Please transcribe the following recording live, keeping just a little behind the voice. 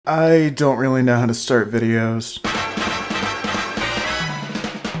I don't really know how to start videos.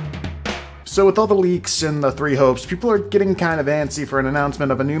 So with all the leaks and the 3 hopes, people are getting kind of antsy for an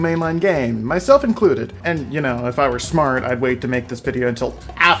announcement of a new mainline game, myself included. And, you know, if I were smart, I'd wait to make this video until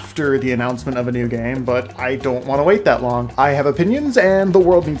after the announcement of a new game, but I don't want to wait that long. I have opinions, and the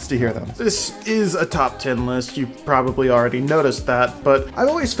world needs to hear them. This is a top 10 list, you've probably already noticed that, but I've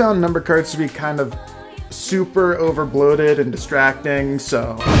always found number cards to be kind of super over-bloated and distracting, so...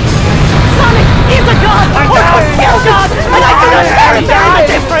 Sonic is a god! Or a skill god! And I can understand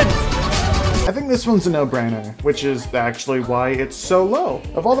the difference! I think this one's a no-brainer, which is actually why it's so low.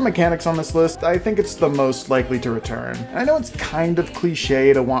 Of all the mechanics on this list, I think it's the most likely to return. I know it's kind of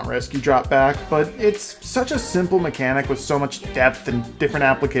cliche to want rescue drop back, but it's such a simple mechanic with so much depth and different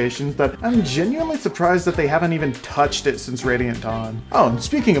applications that I'm genuinely surprised that they haven't even touched it since Radiant Dawn. Oh, and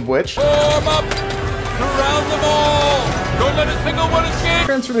speaking of which... Warm up! Surround them all! Don't let a single one escape!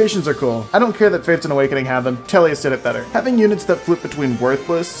 Transformations are cool. I don't care that Fates and Awakening have them. Tellius did it better. Having units that flip between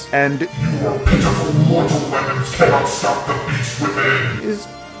worthless and Your pitiful mortal weapons cannot stop the beast within. is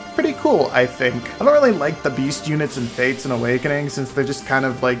pretty cool, I think. I don't really like the beast units in Fates and Awakening since they're just kind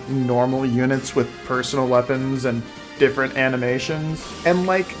of like normal units with personal weapons and different animations. And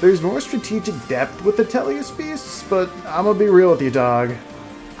like, there's more strategic depth with the Tellius beasts, but I'm gonna be real with you, dog.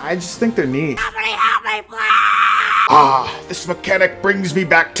 I just think they're neat. Somebody help me, please! Ah, this mechanic brings me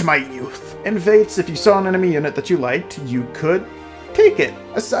back to my youth. In Fates, if you saw an enemy unit that you liked, you could take it.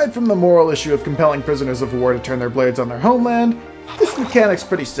 Aside from the moral issue of compelling prisoners of war to turn their blades on their homeland, this mechanic's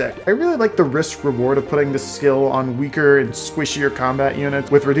pretty sick. I really like the risk-reward of putting this skill on weaker and squishier combat units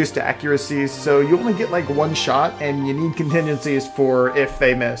with reduced accuracy, so you only get like one shot and you need contingencies for if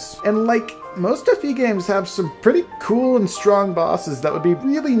they miss. And like, most FE games have some pretty cool and strong bosses that would be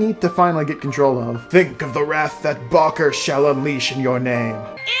really neat to finally get control of. Think of the wrath that Balker shall unleash in your name.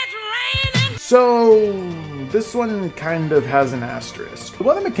 It's raining! So, this one kind of has an asterisk.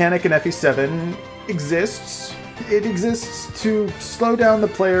 While the mechanic in FE7 exists, it exists to slow down the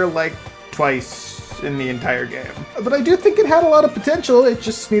player like twice in the entire game. But I do think it had a lot of potential, it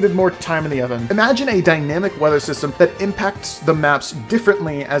just needed more time in the oven. Imagine a dynamic weather system that impacts the maps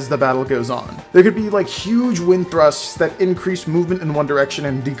differently as the battle goes on. There could be like huge wind thrusts that increase movement in one direction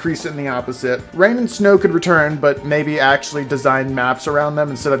and decrease it in the opposite. Rain and snow could return, but maybe actually design maps around them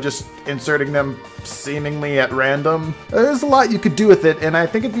instead of just inserting them seemingly at random. There's a lot you could do with it, and I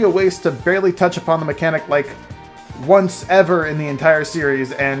think it'd be a waste to barely touch upon the mechanic like once ever in the entire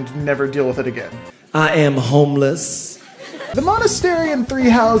series and never deal with it again. I am homeless. The monastery in 3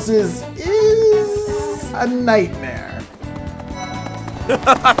 Houses is a nightmare.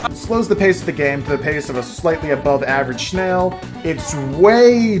 It slows the pace of the game to the pace of a slightly above average snail. It's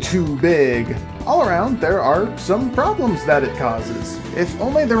way too big. All around, there are some problems that it causes. If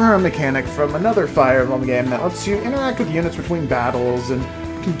only there were a mechanic from another Fire Emblem game that lets you interact with units between battles and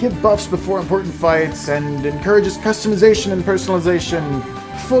can give buffs before important fights and encourages customization and personalization.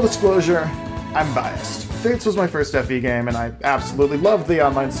 Full disclosure, I'm biased. Fates was my first FE game, and I absolutely loved the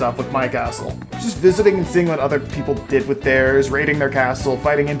online stuff with my castle. Just visiting and seeing what other people did with theirs, raiding their castle,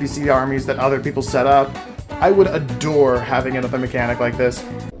 fighting NPC armies that other people set up. I would adore having another mechanic like this.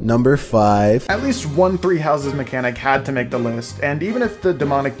 Number 5. At least one 3 Houses mechanic had to make the list, and even if the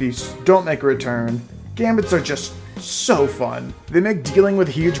demonic beasts don't make a return, gambits are just so fun. They make dealing with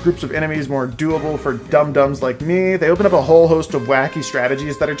huge groups of enemies more doable for dum-dums like me. They open up a whole host of wacky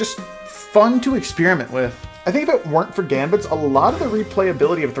strategies that are just fun to experiment with. I think if it weren't for gambits, a lot of the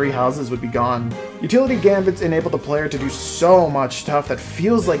replayability of 3 Houses would be gone. Utility gambits enable the player to do so much stuff that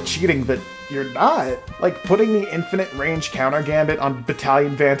feels like cheating, but you're not. Like putting the infinite range counter gambit on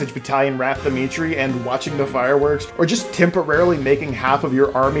Battalion Vantage, Battalion Wrath Dimitri and watching the fireworks, or just temporarily making half of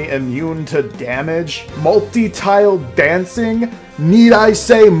your army immune to damage. Multi-tile dancing? Need I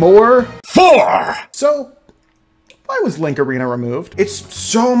say more? 4! So, why was Link Arena removed? It's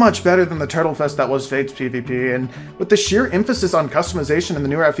so much better than the Turtle Fest that was Fates PvP, and with the sheer emphasis on customization in the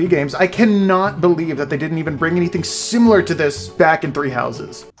newer FE games, I cannot believe that they didn't even bring anything similar to this back in 3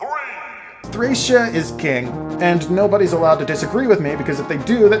 Houses. Thracia is king, and nobody's allowed to disagree with me because if they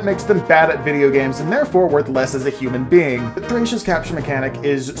do, that makes them bad at video games and therefore worth less as a human being. But Thracia's capture mechanic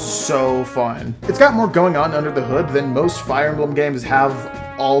is so fun. It's got more going on under the hood than most Fire Emblem games have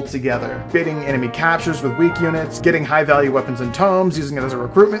all together. Baiting enemy captures with weak units, getting high-value weapons and tomes, using it as a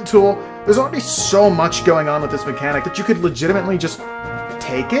recruitment tool. There's already so much going on with this mechanic that you could legitimately just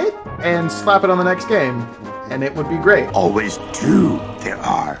take it and slap it on the next game, and it would be great. Always two there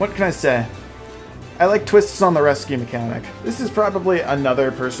are. What can I say? I like twists on the rescue mechanic. This is probably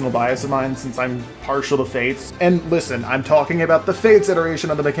another personal bias of mine since I'm partial to Fates. And listen, I'm talking about the Fates iteration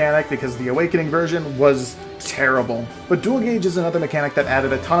of the mechanic because the Awakening version was terrible. But Dual Gauge is another mechanic that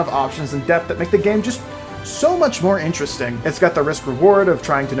added a ton of options and depth that make the game just so much more interesting. It's got the risk-reward of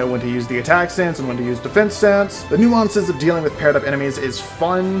trying to know when to use the attack stance and when to use defense stance. The nuances of dealing with paired up enemies is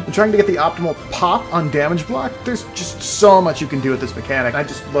fun. And trying to get the optimal pop on damage block, there's just so much you can do with this mechanic. I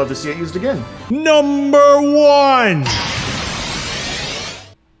just love to see it used again. Number 1!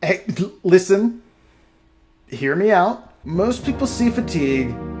 Hey, listen. Hear me out. Most people see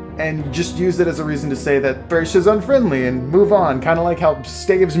fatigue and just use it as a reason to say that Thracia's unfriendly and move on, kind of like how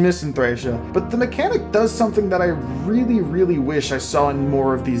Stave's missing Thracia. But the mechanic does something that I really wish I saw in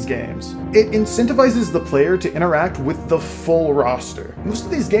more of these games. It incentivizes the player to interact with the full roster. Most of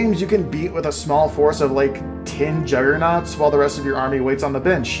these games you can beat with a small force of like 10 juggernauts while the rest of your army waits on the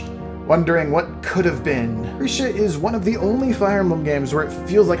bench, wondering what could have been. Thracia is one of the only Fire Emblem games where it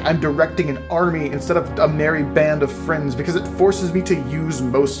feels like I'm directing an army instead of a merry band of friends because it forces me to use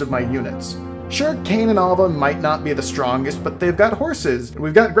most of my units. Sure, Kain and Alva might not be the strongest, but they've got horses, and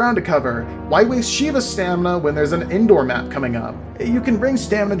we've got ground to cover. Why waste Shiva's stamina when there's an indoor map coming up? You can bring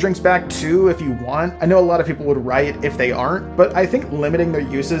stamina drinks back too if you want. I know a lot of people would riot if they aren't, but I think limiting their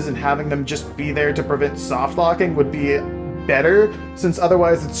uses and having them just be there to prevent soft locking would be better, since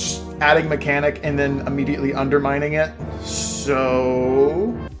otherwise it's just adding mechanic and then immediately undermining it.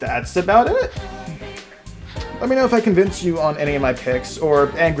 So that's about it. Let me know if I convince you on any of my picks,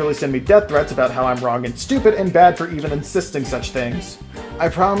 or angrily send me death threats about how I'm wrong and stupid and bad for even insisting such things. I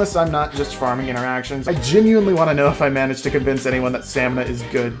promise I'm not just farming interactions. I genuinely want to know if I managed to convince anyone that stamina is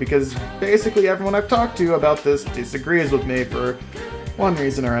good, because basically everyone I've talked to about this disagrees with me for one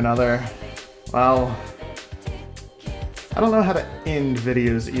reason or another. Well, I don't know how to end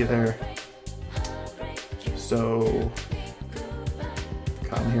videos either, so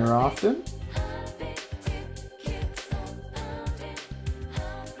come here often.